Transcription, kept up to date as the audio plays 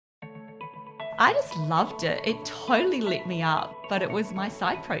I just loved it. It totally lit me up, but it was my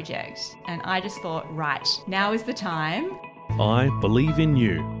side project. And I just thought, right, now is the time. I Believe in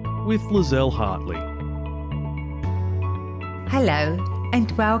You with Lizelle Hartley. Hello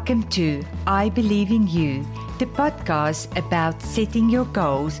and welcome to I Believe in You, the podcast about setting your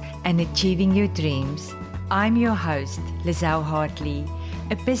goals and achieving your dreams. I'm your host, Lizelle Hartley,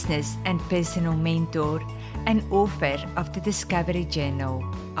 a business and personal mentor and author of the Discovery Journal,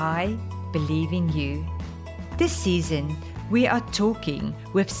 I Believe in You. This season, we are talking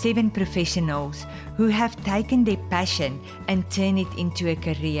with 7 professionals who have taken their passion and turned it into a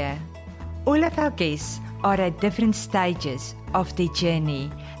career. All of our guests are at different stages of their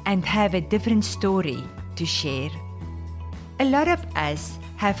journey and have a different story to share. A lot of us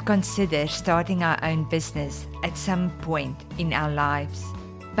have considered starting our own business at some point in our lives.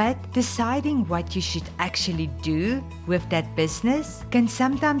 But deciding what you should actually do with that business can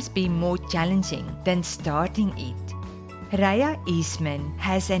sometimes be more challenging than starting it. Raya Eastman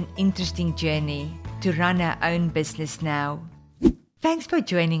has an interesting journey to run her own business now. Thanks for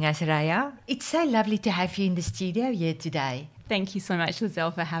joining us, Raya. It's so lovely to have you in the studio here today. Thank you so much,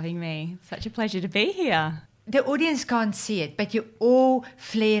 Lizelle, for having me. Such a pleasure to be here. The audience can't see it, but you all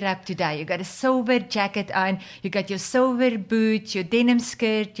flare up today. You got a silver jacket on, you got your silver boots, your denim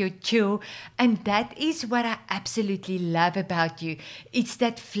skirt, your tulle, and that is what I absolutely love about you. It's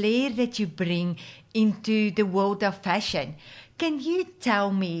that flair that you bring into the world of fashion. Can you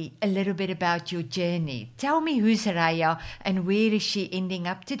tell me a little bit about your journey? Tell me who's Raya and where is she ending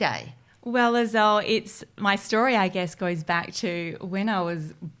up today? Well, Lizelle, it's my story, I guess, goes back to when I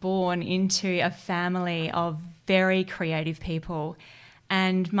was born into a family of very creative people.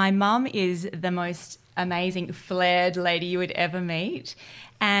 And my mum is the most amazing, flared lady you would ever meet.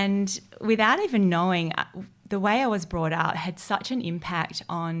 And without even knowing, the way I was brought up had such an impact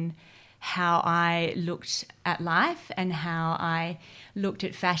on how I looked at life and how I looked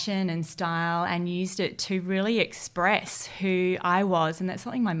at fashion and style and used it to really express who I was. And that's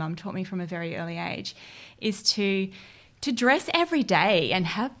something my mum taught me from a very early age, is to dress every day and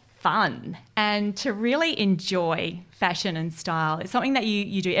have fun and to really enjoy fashion and style. It's something that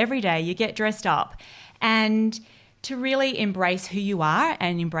you do every day. You get dressed up and to really embrace who you are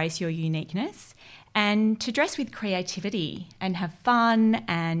and embrace your uniqueness, and to dress with creativity and have fun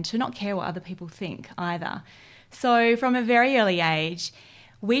and to not care what other people think either. So from a very early age,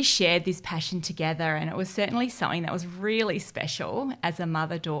 we shared this passion together, and it was certainly something that was really special as a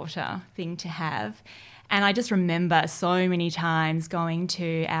mother-daughter thing to have. And I just remember so many times going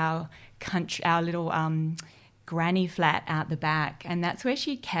to our little granny flat out the back, and that's where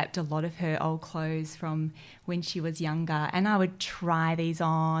she kept a lot of her old clothes from when she was younger. And I would try these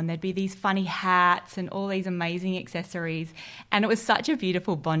on. There'd be these funny hats and all these amazing accessories, and it was such a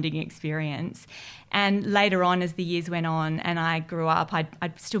beautiful bonding experience. And later on, as the years went on and I grew up,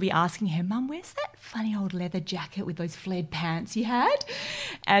 I'd still be asking her, Mum, where's that funny old leather jacket with those flared pants you had?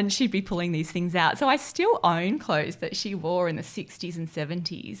 And she'd be pulling these things out. So I still own clothes that she wore in the 60s and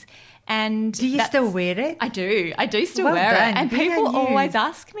 70s. And do you still wear it? I do. I do still wear it. And people always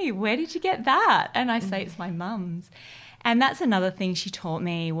ask me, where did you get that? And I say it's my mum's. And that's another thing she taught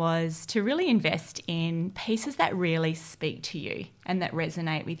me, was to really invest in pieces that really speak to you and that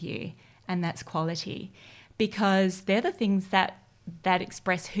resonate with you. And that's quality, because they're the things that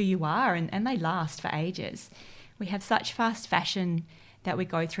express who you are, and they last for ages. We have such fast fashion that we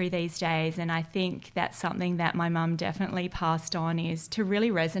go through these days, and I think that's something that my mum definitely passed on, is to really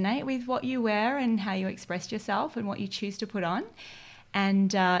resonate with what you wear and how you express yourself and what you choose to put on.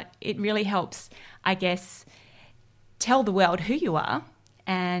 And it really helps, I guess, tell the world who you are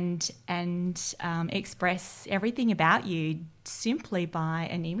and express everything about you simply by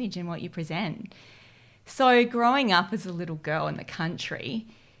an image and what you present. So growing up as a little girl in the country,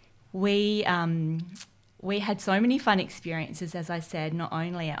 we had so many fun experiences, as I said, not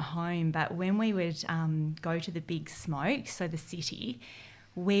only at home, but when we would go to the big smoke, so the city,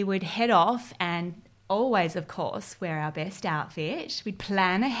 we would head off and always, of course, wear our best outfit. We'd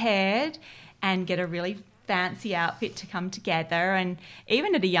plan ahead and get a really fancy outfit to come together. And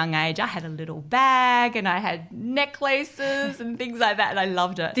even at a young age, I had a little bag and I had necklaces and things like that, and I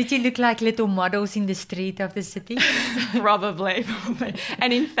loved it. Did you look like little models in the street of the city? Probably.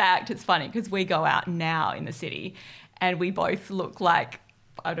 And in fact, it's funny because we go out now in the city and we both look like,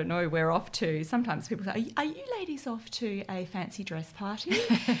 I don't know, we're off to, sometimes people say, are you ladies off to a fancy dress party?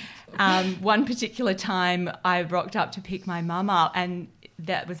 One particular time I rocked up to pick my mum up, and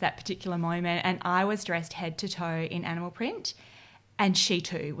that was that particular moment, and I was dressed head to toe in animal print, and she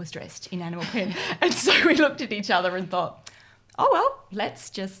too was dressed in animal print. And so we looked at each other and thought, oh, well, let's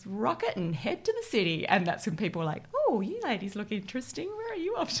just rock it and head to the city. And that's when people were like, oh, you ladies look interesting. Where are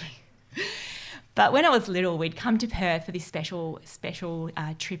you off to? But when I was little, we'd come to Perth for this special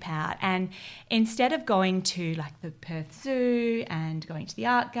trip out. And instead of going to like the Perth Zoo and going to the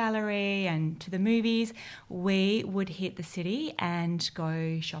art gallery and to the movies, we would hit the city and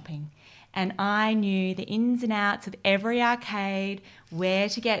go shopping. And I knew the ins and outs of every arcade, where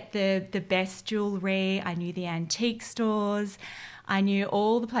to get the best jewellery. I knew the antique stores. I knew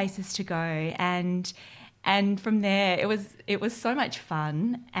all the places to go. And from there, it was so much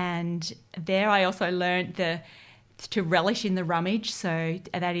fun. And there I also learned to relish in the rummage. So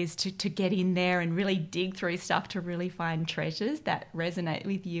that is to get in there and really dig through stuff to really find treasures that resonate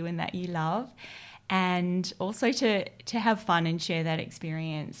with you and that you love. And also to have fun and share that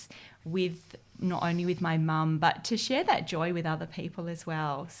experience with not only with my mum, but to share that joy with other people as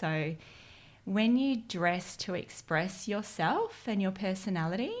well. So when you dress to express yourself and your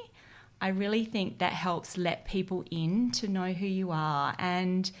personality, I really think that helps let people in to know who you are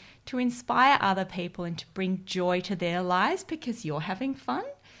and to inspire other people and to bring joy to their lives because you're having fun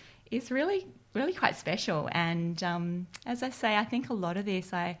is really, really quite special. And as I say, I think a lot of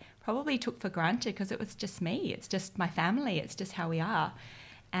this I probably took for granted because it was just me. It's just my family. It's just how we are.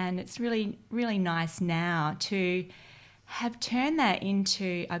 And it's really, really nice now to have turned that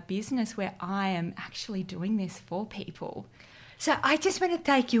into a business where I am actually doing this for people. So I just want to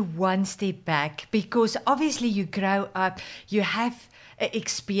take you one step back because obviously you grow up, you have an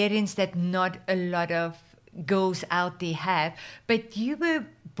experience that not a lot of girls out there have, but you were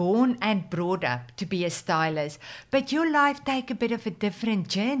born and brought up to be a stylist, but your life take a bit of a different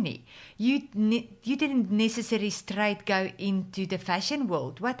journey. You didn't necessarily straight go into the fashion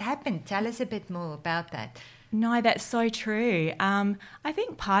world. What happened? Tell us a bit more about that. No, that's so true. I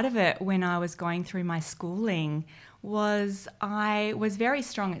think part of it when I was going through my schooling was I was very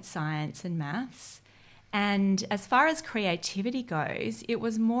strong at science and maths. And as far as creativity goes, it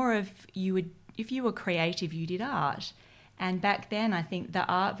was more of if you were creative, you did art. And back then, I think the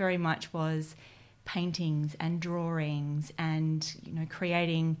art very much was paintings and drawings and,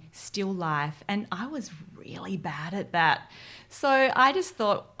 creating still life. And I was really bad at that. So I just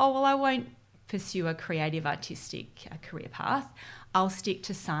thought, oh, well, I won't pursue a creative artistic career path. I'll stick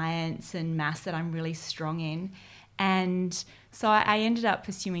to science and maths that I'm really strong in. And so I ended up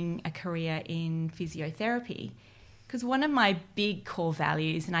pursuing a career in physiotherapy because one of my big core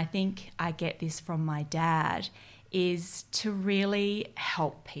values, and I think I get this from my dad, is to really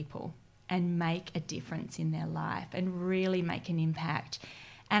help people and make a difference in their life and really make an impact.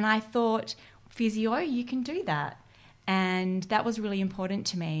 And I thought, physio, you can do that. And that was really important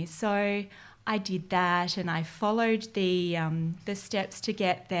to me. So I did that and I followed the steps to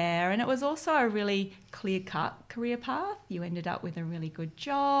get there. And it was also a really clear-cut career path. You ended up with a really good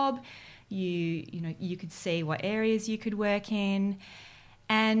job. You could see what areas you could work in.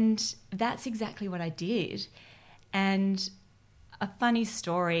 And that's exactly what I did. And a funny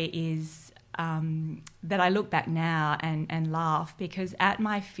story is that I look back now and laugh because at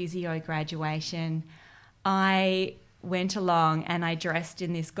my physio graduation, I went along and I dressed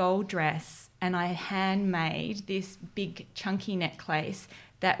in this gold dress and I handmade this big chunky necklace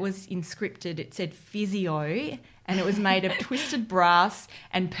that was inscripted. It said physio and it was made of twisted brass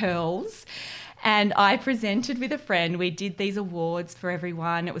and pearls. And I presented with a friend. We did these awards for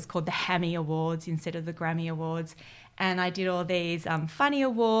everyone. It was called the Hammy Awards instead of the Grammy Awards. And I did all these funny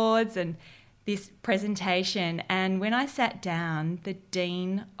awards and this presentation. And when I sat down, the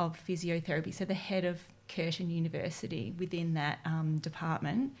Dean of Physiotherapy, so the head of Curtin University within that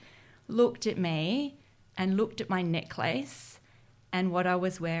department, looked at me and looked at my necklace and what I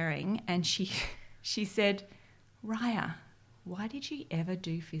was wearing. And she said, Raya, why did you ever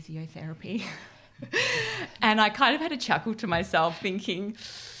do physiotherapy? And I kind of had a chuckle to myself thinking,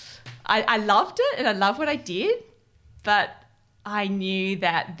 I loved it and I love what I did, but I knew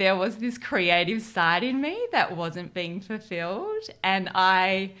that there was this creative side in me that wasn't being fulfilled. And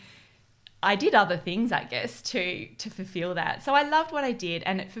I did other things, I guess, to fulfill that. So I loved what I did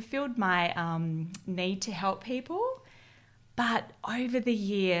and it fulfilled my need to help people. But over the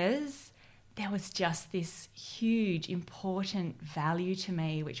years, there was just this huge, important value to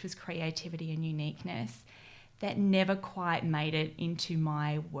me, which was creativity and uniqueness, that never quite made it into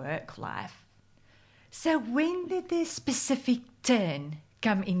my work life. So when did this specific turn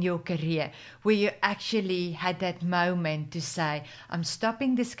come in your career where you actually had that moment to say, I'm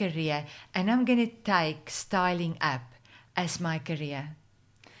stopping this career and I'm going to take styling up as my career?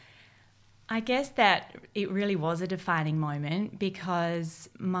 I guess that it really was a defining moment because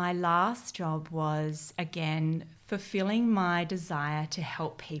my last job was, again, fulfilling my desire to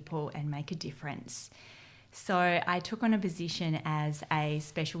help people and make a difference. So I took on a position as a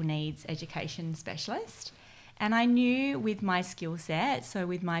special needs education specialist, and I knew with my skill set, so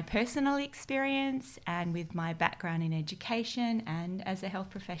with my personal experience and with my background in education and as a health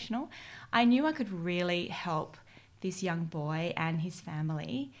professional, I knew I could really help this young boy and his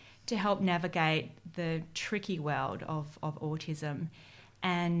family to help navigate the tricky world of autism.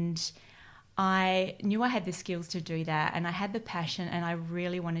 And I knew I had the skills to do that, and I had the passion, and I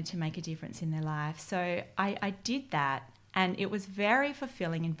really wanted to make a difference in their life. So I did that, and it was very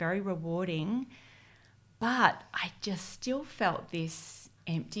fulfilling and very rewarding, but I just still felt this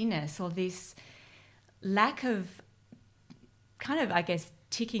emptiness or this lack of kind of, I guess,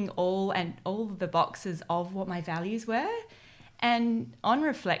 ticking all the boxes of what my values were. And on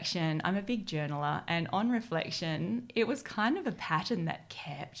reflection, I'm a big journaler, and on reflection, it was kind of a pattern that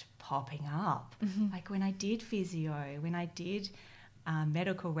kept popping up. Mm-hmm. Like when I did physio, when I did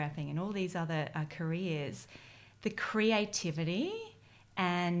medical wrapping and all these other careers, the creativity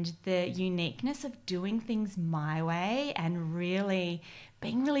and the uniqueness of doing things my way and really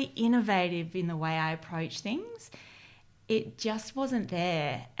being really innovative in the way I approach things, it just wasn't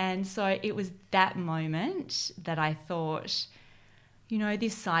there. And so it was that moment that I thought, you know,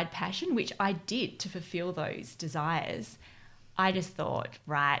 this side passion, which I did to fulfill those desires, I just thought,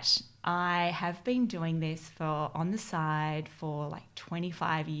 right, I have been doing this on the side for like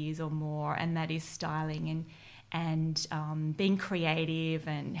 25 years or more, and that is styling and being creative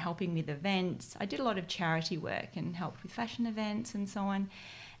and helping with events. I did a lot of charity work and helped with fashion events and so on.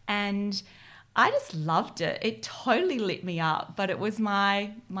 And I just loved it. It totally lit me up, but it was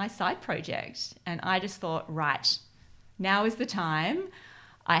my side project. And I just thought, right, now is the time.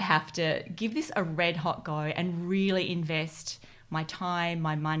 I have to give this a red hot go and really invest my time,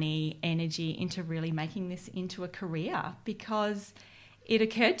 my money, energy into really making this into a career, because it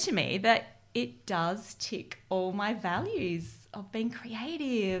occurred to me that it does tick all my values of being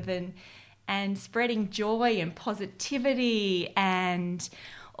creative and spreading joy and positivity, and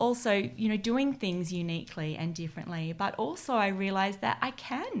also, you know, doing things uniquely and differently. But also I realised that I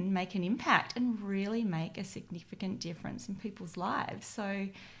can make an impact and really make a significant difference in people's lives. So,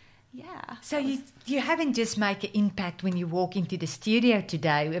 yeah. So you haven't just made an impact when you walk into the studio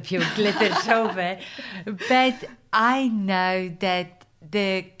today with your glitter silver, but I know that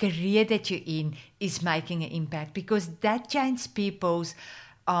the career that you're in is making an impact, because that changed people's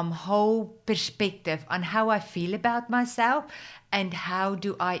whole perspective on how I feel about myself and how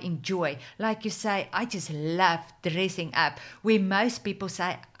do I enjoy. Like you say, I just love dressing up, where most people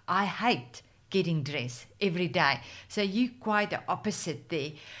say, I hate getting dressed every day. So you're quite the opposite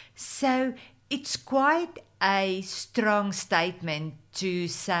there. So it's quite a strong statement to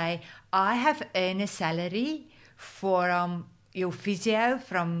say, I have earned a salary for your physio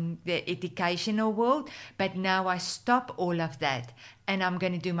from the educational world, but now I stop all of that and I'm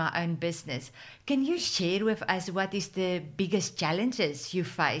going to do my own business. Can you share with us what is the biggest challenges you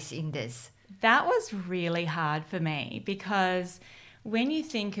face in this? That was really hard for me, because when you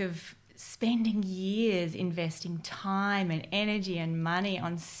think of spending years investing time and energy and money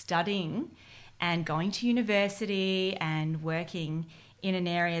on studying and going to university and working in an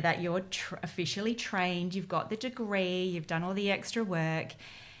area that you're officially trained, you've got the degree, you've done all the extra work.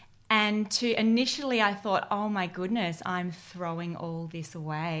 And initially I thought, oh my goodness, I'm throwing all this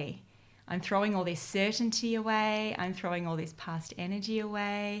away. I'm throwing all this certainty away. I'm throwing all this past energy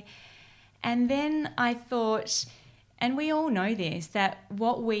away. And then I thought, and we all know this, that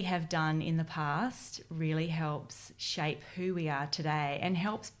what we have done in the past really helps shape who we are today and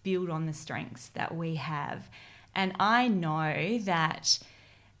helps build on the strengths that we have. And I know that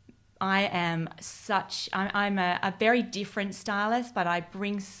I'm a very different stylist, but I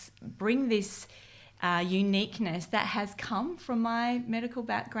bring this uniqueness that has come from my medical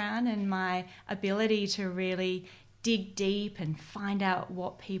background and my ability to really dig deep and find out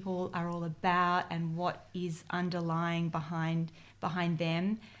what people are all about and what is underlying behind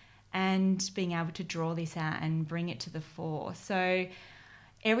them, and being able to draw this out and bring it to the fore. So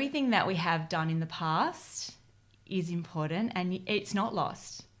everything that we have done in the past is important, and it's not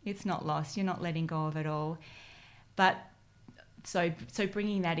lost. It's not lost. You're not letting go of it all. But so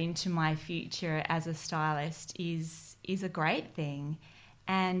bringing that into my future as a stylist is a great thing.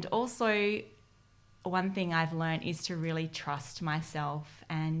 And also, one thing I've learned is to really trust myself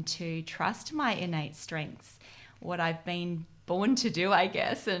and to trust my innate strengths, what I've been born to do, I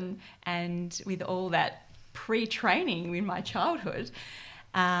guess, and with all that pre-training in my childhood.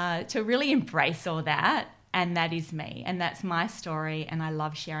 to really embrace all that. And that is me, and that's my story, and I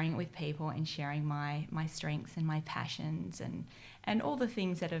love sharing it with people and sharing my strengths and my passions and all the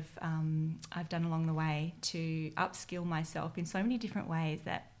things that I've done along the way to upskill myself in so many different ways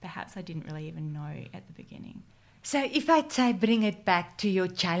that perhaps I didn't really even know at the beginning. So if I'd say bring it back to your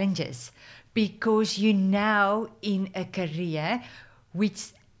challenges, because you're now in a career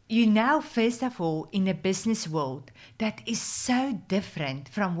which you now, first of all, in a business world that is so different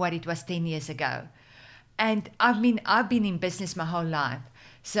from what it was 10 years ago. And I've been in business my whole life.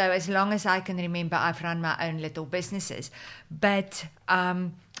 So as long as I can remember, I've run my own little businesses. But,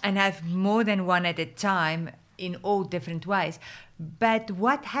 and I've more than one at a time in all different ways. But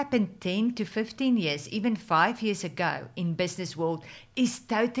what happened 10 to 15 years, even 5 years ago in business world is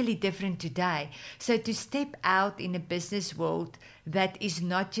totally different today. So to step out in a business world that is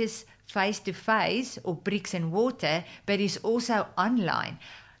not just face-to-face or bricks and mortar, but is also online.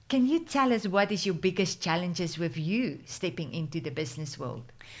 Can you tell us what is your biggest challenges with you stepping into the business world?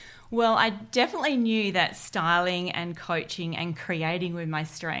 Well, I definitely knew that styling and coaching and creating were my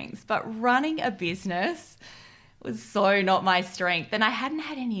strengths, but running a business was so not my strength. And I hadn't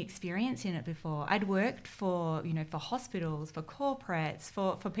had any experience in it before. I'd worked for hospitals, for corporates,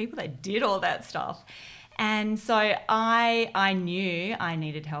 for people that did all that stuff. And so I knew I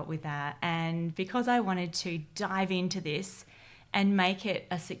needed help with that. And because I wanted to dive into this and make it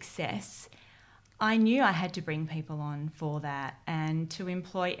a success, I knew I had to bring people on for that and to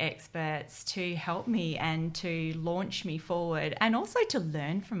employ experts to help me and to launch me forward and also to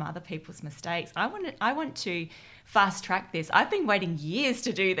learn from other people's mistakes. I want to fast track this. I've been waiting years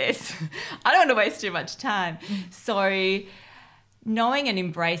to do this. I don't want to waste too much time. So knowing and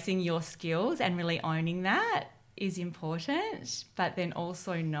embracing your skills and really owning that is important, but then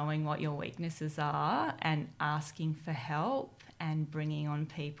also knowing what your weaknesses are and asking for help and bringing on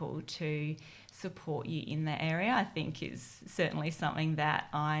people to support you in that area, I think is certainly something that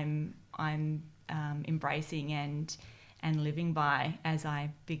I'm embracing and living by as I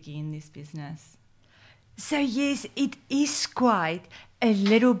begin this business. So yes, it is quite a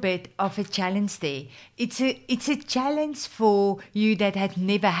little bit of a challenge there. It's a challenge for you that had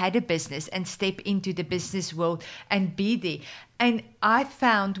never had a business and step into the business world and be there. And I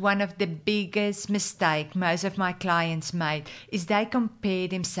found one of the biggest mistakes most of my clients made is they compare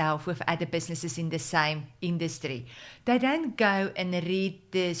themselves with other businesses in the same industry. They don't go and read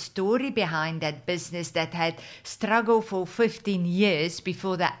the story behind that business that had struggled for 15 years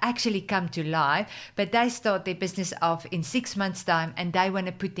before they actually come to life, but they start their business off in 6 months' time and they want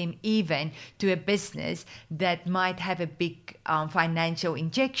to put them even to a business that might have a big financial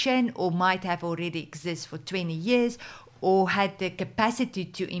injection or might have already exist for 20 years or had the capacity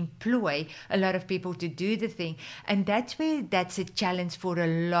to employ a lot of people to do the thing. And that's a challenge for a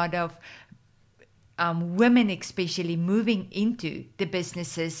lot of women, especially moving into the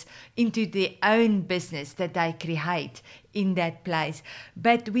businesses, into their own business that they create in that place.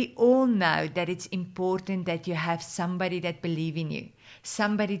 But we all know that it's important that you have somebody that believes in you,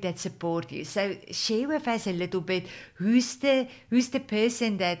 somebody that supports you. So share with us a little bit, who's the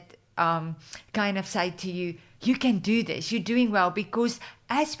person that kind of say to you, you can do this, you're doing well, because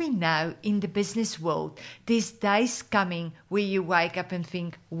as we know in the business world, there's days coming where you wake up and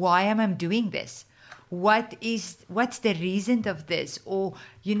think, why am I doing this? What's the reason of this? Or,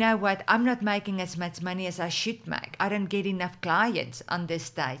 you know what, I'm not making as much money as I should make. I don't get enough clients on this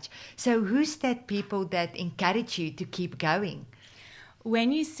stage. So who's that people that encourage you to keep going?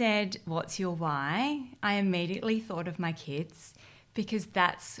 When you said, what's your why? I immediately thought of my kids, because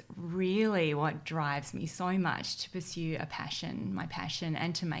that's really what drives me so much to pursue my passion,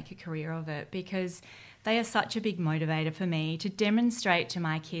 and to make a career of it, because they are such a big motivator for me to demonstrate to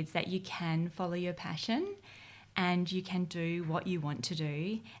my kids that you can follow your passion and you can do what you want to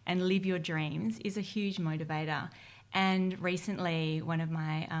do and live your dreams is a huge motivator. And recently one of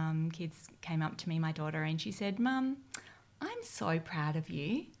my kids came up to me, my daughter, and she said, "Mum, I'm so proud of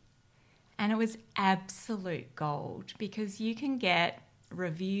you." And it was absolute gold, because you can get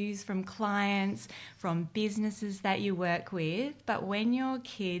reviews from clients, from businesses that you work with, but when your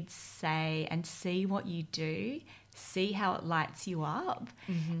kids say and see what you do, see how it lights you up,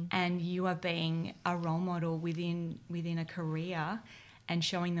 and you are being a role model within a career and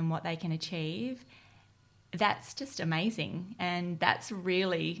showing them what they can achieve, that's just amazing. And that's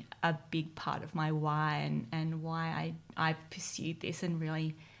really a big part of my why and why I pursued this and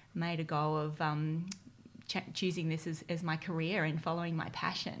really made a goal of choosing this as my career and following my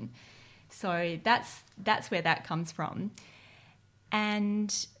passion. So that's where that comes from.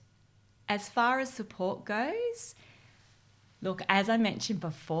 And as far as support goes, Look, as I mentioned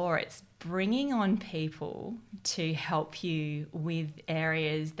before, it's bringing on people to help you with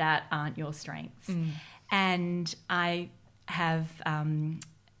areas that aren't your strengths. And I have,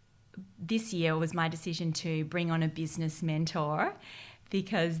 this year was my decision to bring on a business mentor,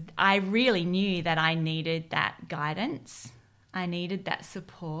 because I really knew that I needed that guidance. I needed that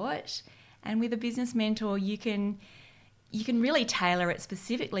support. And with a business mentor, you can really tailor it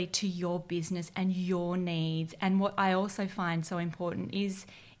specifically to your business and your needs. And what I also find so important is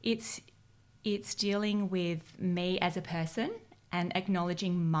it's dealing with me as a person and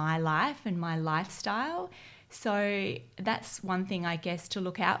acknowledging my life and my lifestyle. So that's one thing, I guess, to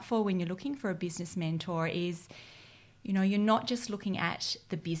look out for when you're looking for a business mentor is, you know, you're not just looking at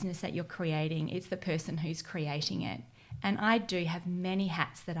the business that you're creating, it's the person who's creating it. And I do have many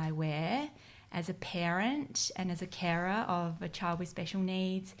hats that I wear as a parent and as a carer of a child with special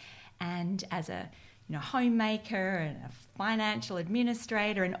needs, and as a homemaker and a financial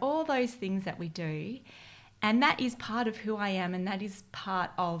administrator and all those things that we do. And that is part of who I am, and that is part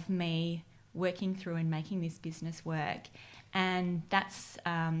of me working through and making this business work. And that's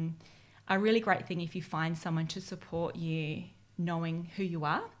a really great thing if you find someone to support you, knowing who you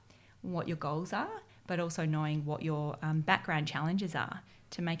are, what your goals are, but also knowing what your background challenges are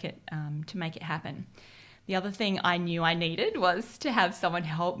to make it happen. The other thing I knew I needed was to have someone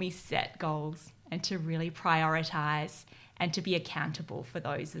help me set goals and to really prioritise and to be accountable for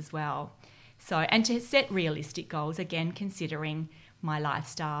those as well. So, and to set realistic goals, again, considering my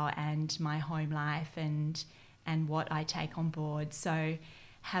lifestyle and my home life and what I take on board. So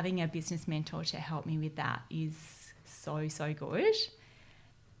having a business mentor to help me with that is so, so good.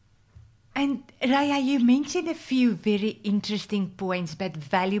 And Raya, you mentioned a few very interesting points, but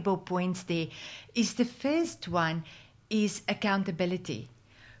valuable points there. Is the first one is accountability.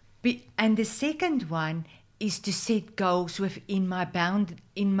 And the second one is to set goals within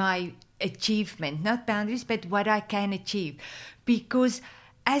my achievement, not boundaries, but what I can achieve. Because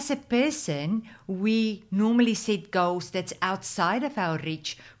as a person, we normally set goals that's outside of our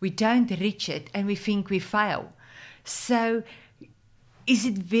reach. We don't reach it and we think we fail. So is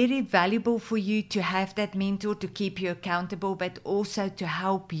it very valuable for you to have that mentor to keep you accountable, but also to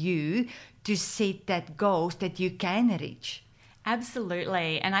help you to set that goals that you can reach?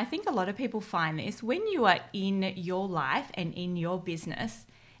 Absolutely. And I think a lot of people find this when you are in your life and in your business,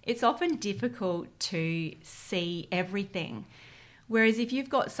 it's often difficult to see everything. Whereas if you've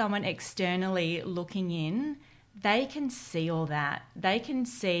got someone externally looking in, they can see all that. They can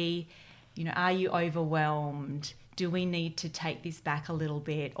see, are you overwhelmed? Do we need to take this back a little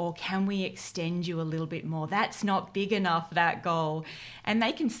bit? Or can we extend you a little bit more? That's not big enough, that goal. And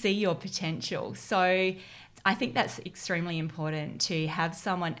they can see your potential. So I think that's extremely important, to have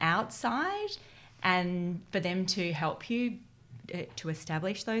someone outside and for them to help you to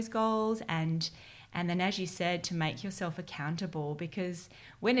establish those goals and then, as you said, to make yourself accountable, because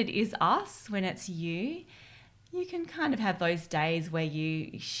when it is us, when it's you can kind of have those days where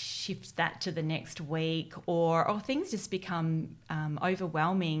you shift that to the next week or things just become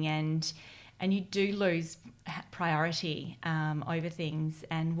overwhelming and you do lose priority over things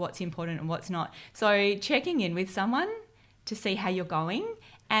and what's important and what's not. So checking in with someone to see how you're going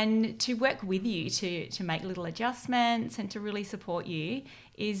and to work with you to make little adjustments and to really support you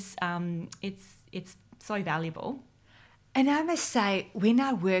is it's so valuable. And I must say, when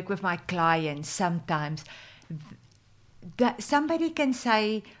I work with my clients, sometimes that somebody can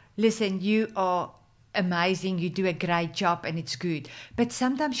say, listen, you are amazing, you do a great job and it's good. But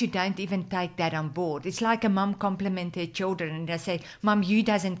sometimes you don't even take that on board. It's like a mum compliment her children and they say, Mum, you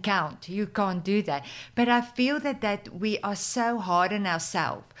doesn't count. You can't do that. But I feel that we are so hard on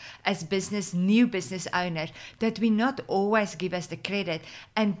ourselves as new business owners that we not always give us the credit.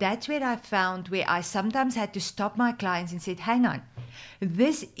 And that's where I found where I sometimes had to stop my clients and said, hang on,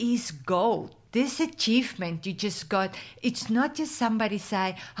 this is gold. This achievement you just got, it's not just somebody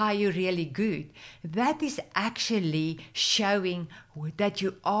say, you're really good. That is actually showing that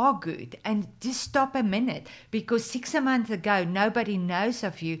you are good. And just stop a minute, because 6 months ago, nobody knows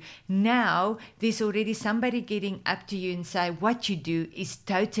of you. Now, there's already somebody getting up to you and say, what you do is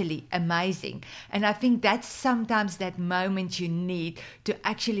totally amazing. And I think that's sometimes that moment you need to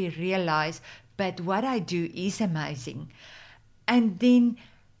actually realize, but what I do is amazing. And then,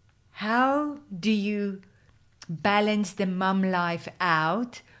 how do you balance the mum life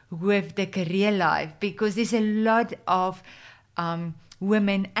out with the career life? Because there's a lot of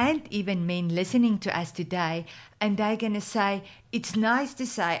women and even men listening to us today, and they're going to say, it's nice to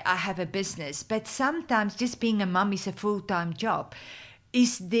say I have a business, but sometimes just being a mum is a full-time job.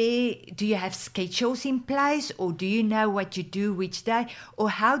 do you have schedules in place, or do you know what you do which day? Or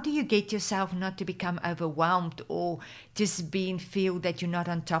how do you get yourself not to become overwhelmed or just feel that you're not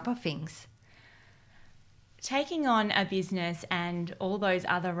on top of things? Taking on a business and all those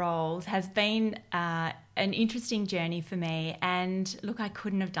other roles has been an interesting journey for me. And look, I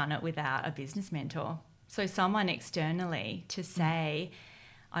couldn't have done it without a business mentor. So someone externally to say,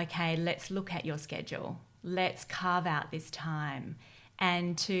 okay, let's look at your schedule. Let's carve out this time.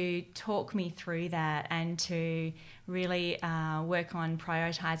 And to talk me through that and to really work on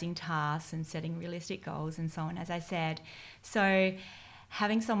prioritising tasks and setting realistic goals and so on, as I said. So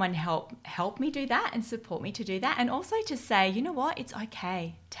having someone help me do that and support me to do that, and also to say, you know what, it's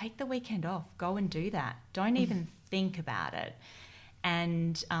okay. Take the weekend off. Go and do that. Don't even think about it.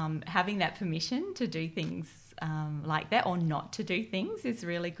 And having that permission to do things like that, or not to do things, is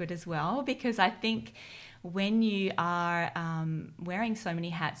really good as well, because I think when you are wearing so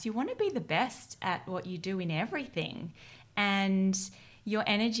many hats, you want to be the best at what you do in everything, and your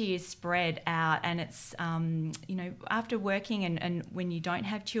energy is spread out. And it's, after working and when you don't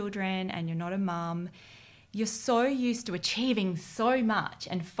have children and you're not a mum, you're so used to achieving so much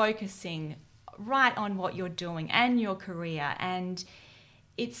and focusing right on what you're doing and your career. And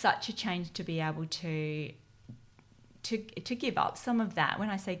it's such a change to be able to give up some of that.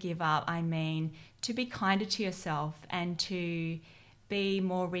 When I say give up, I mean to be kinder to yourself and to be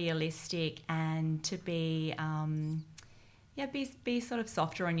more realistic and to be sort of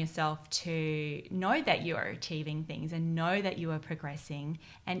softer on yourself, to know that you are achieving things and know that you are progressing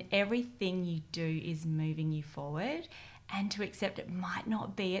and everything you do is moving you forward, and to accept it might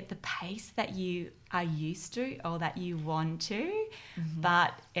not be at the pace that you are used to or that you want to,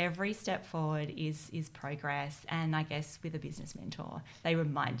 but every step forward is progress. And I guess with a business mentor, they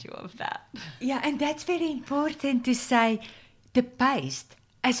remind you of that. Yeah, and that's very important to say, the pace.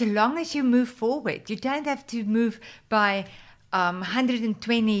 As long as you move forward, you don't have to move by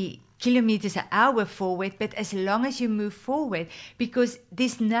 120 kilometers an hour forward, but as long as you move forward, because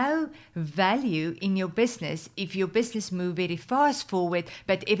there's no value in your business if your business move very fast forward,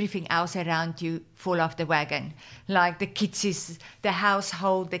 but everything else around you fall off the wagon. Like the kids, the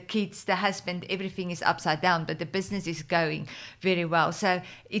household, the kids, the husband, everything is upside down, but the business is going very well. So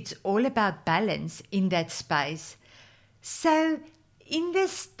it's all about balance in that space. So in the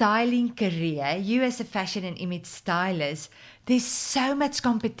styling career, you as a fashion and image stylist, there's so much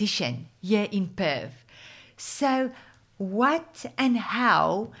competition here in Perth. So what and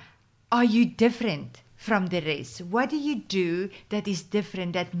how are you different from the rest? What do you do that is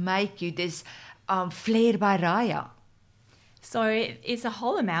different, that make you this flair by Raya? So it's a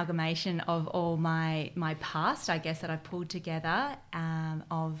whole amalgamation of all my past, I guess, that I've pulled together,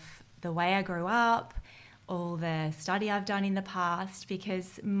 of the way I grew up, all the study I've done in the past,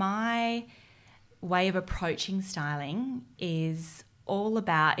 because my way of approaching styling is all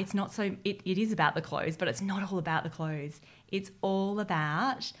about, it is about the clothes, but it's not all about the clothes. It's all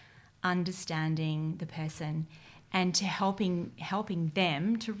about understanding the person and to helping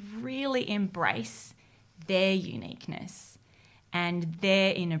them to really embrace their uniqueness and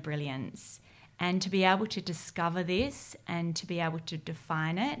their inner brilliance, and to be able to discover this and to be able to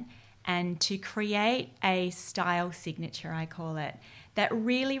define it and to create a style signature, I call it, that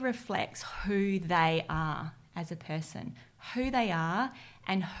really reflects who they are as a person, who they are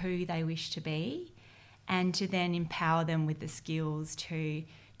and who they wish to be, and to then empower them with the skills to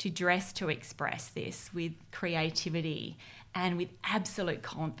dress to express this with creativity and with absolute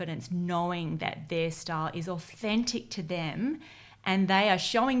confidence, knowing that their style is authentic to them and they are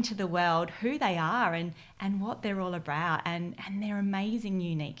showing to the world who they are and what they're all about and their amazing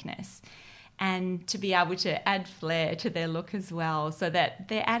uniqueness. And to be able to add flair to their look as well, so that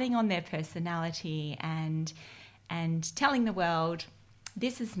they're adding on their personality and telling the world,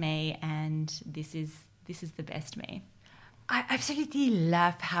 this is me and this is the best me. I absolutely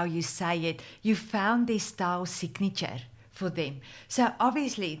love how you say it. You found their style signature for them. So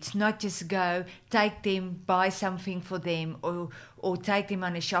obviously it's not just go take them, buy something for them or take them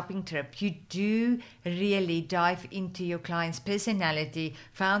on a shopping trip. You do really dive into your client's personality,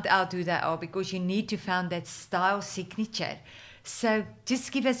 find out who they are, because you need to find that style signature. So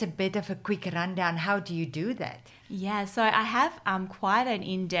just give us a bit of a quick rundown. How do you do that? Yeah, so I have quite an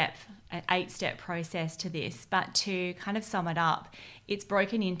in-depth 8-step process to this, but to kind of sum it up, it's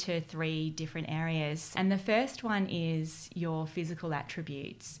broken into 3 different areas. And the first one is your physical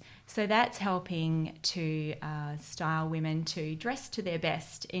attributes. So that's helping to style women to dress to their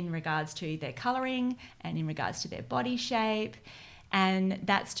best in regards to their colouring and in regards to their body shape, And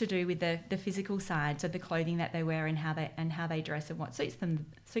that's to do with the physical side, so the clothing that they wear and how they dress and what suits them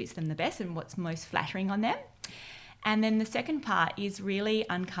the best and what's most flattering on them. And then the second part is really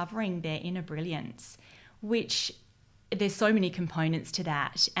uncovering their inner brilliance, which there's so many components to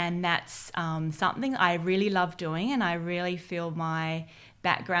that. And that's something I really love doing, and I really feel my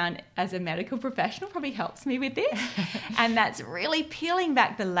background as a medical professional probably helps me with this. And that's really peeling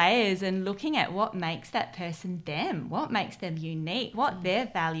back the layers and looking at what makes that person them, what makes them unique, what their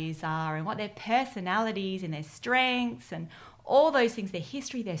values are and what their personalities and their strengths and all those things, their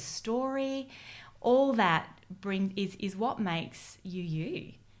history, their story, all that is what makes you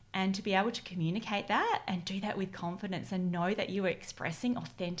you. And to be able to communicate that and do that with confidence and know that you are expressing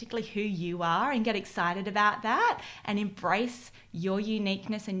authentically who you are and get excited about that and embrace your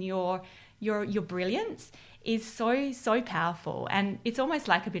uniqueness and your brilliance is so powerful. And it's almost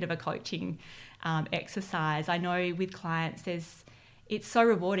like a bit of a coaching exercise. I know with clients it's so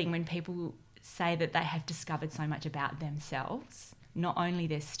rewarding when people say that they have discovered so much about themselves, not only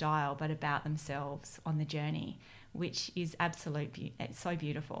their style but about themselves on the journey, which is it's so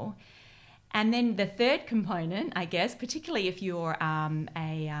beautiful. And then the third component, I guess, particularly if you're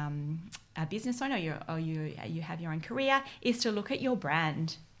a business owner or you have your own career, is to look at your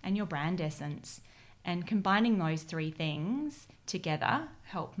brand and your brand essence. And combining those three things together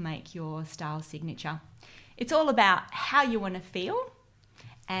help make your style signature. It's all about how you want to feel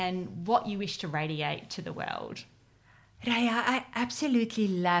and what you wish to radiate to the world. Raya, I absolutely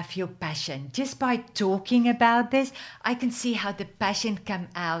love your passion. Just by talking about this, I can see how the passion come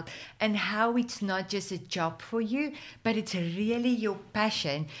out and how it's not just a job for you, but it's really your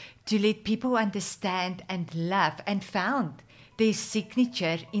passion to let people understand and love and found their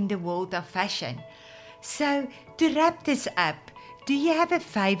signature in the world of fashion. So, to wrap this up, do you have a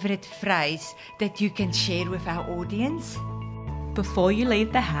favorite phrase that you can share with our audience? Before you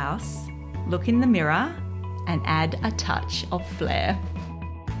leave the house, look in the mirror and add a touch of flair.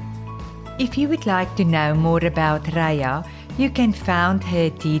 If you would like to know more about Raya, you can find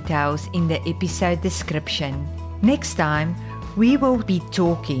her details in the episode description. Next time, we will be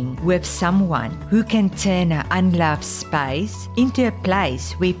talking with someone who can turn an unloved space into a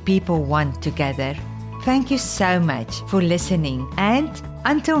place where people want to gather. Thank you so much for listening, and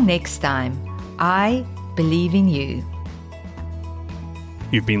until next time, I believe in you.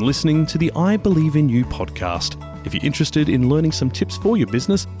 You've been listening to the I Believe in You podcast. If you're interested in learning some tips for your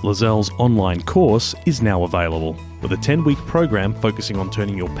business, Lizelle's online course is now available, with a 10-week program focusing on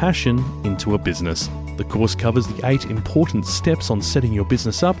turning your passion into a business. The course covers the 8 important steps on setting your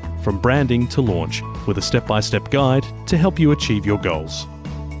business up from branding to launch, with a step-by-step guide to help you achieve your goals.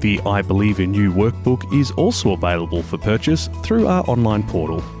 The I Believe in You workbook is also available for purchase through our online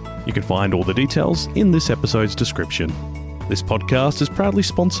portal. You can find all the details in this episode's description. This podcast is proudly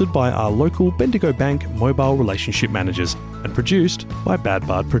sponsored by our local Bendigo Bank mobile relationship managers and produced by Bad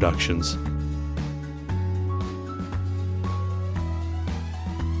Bard Productions.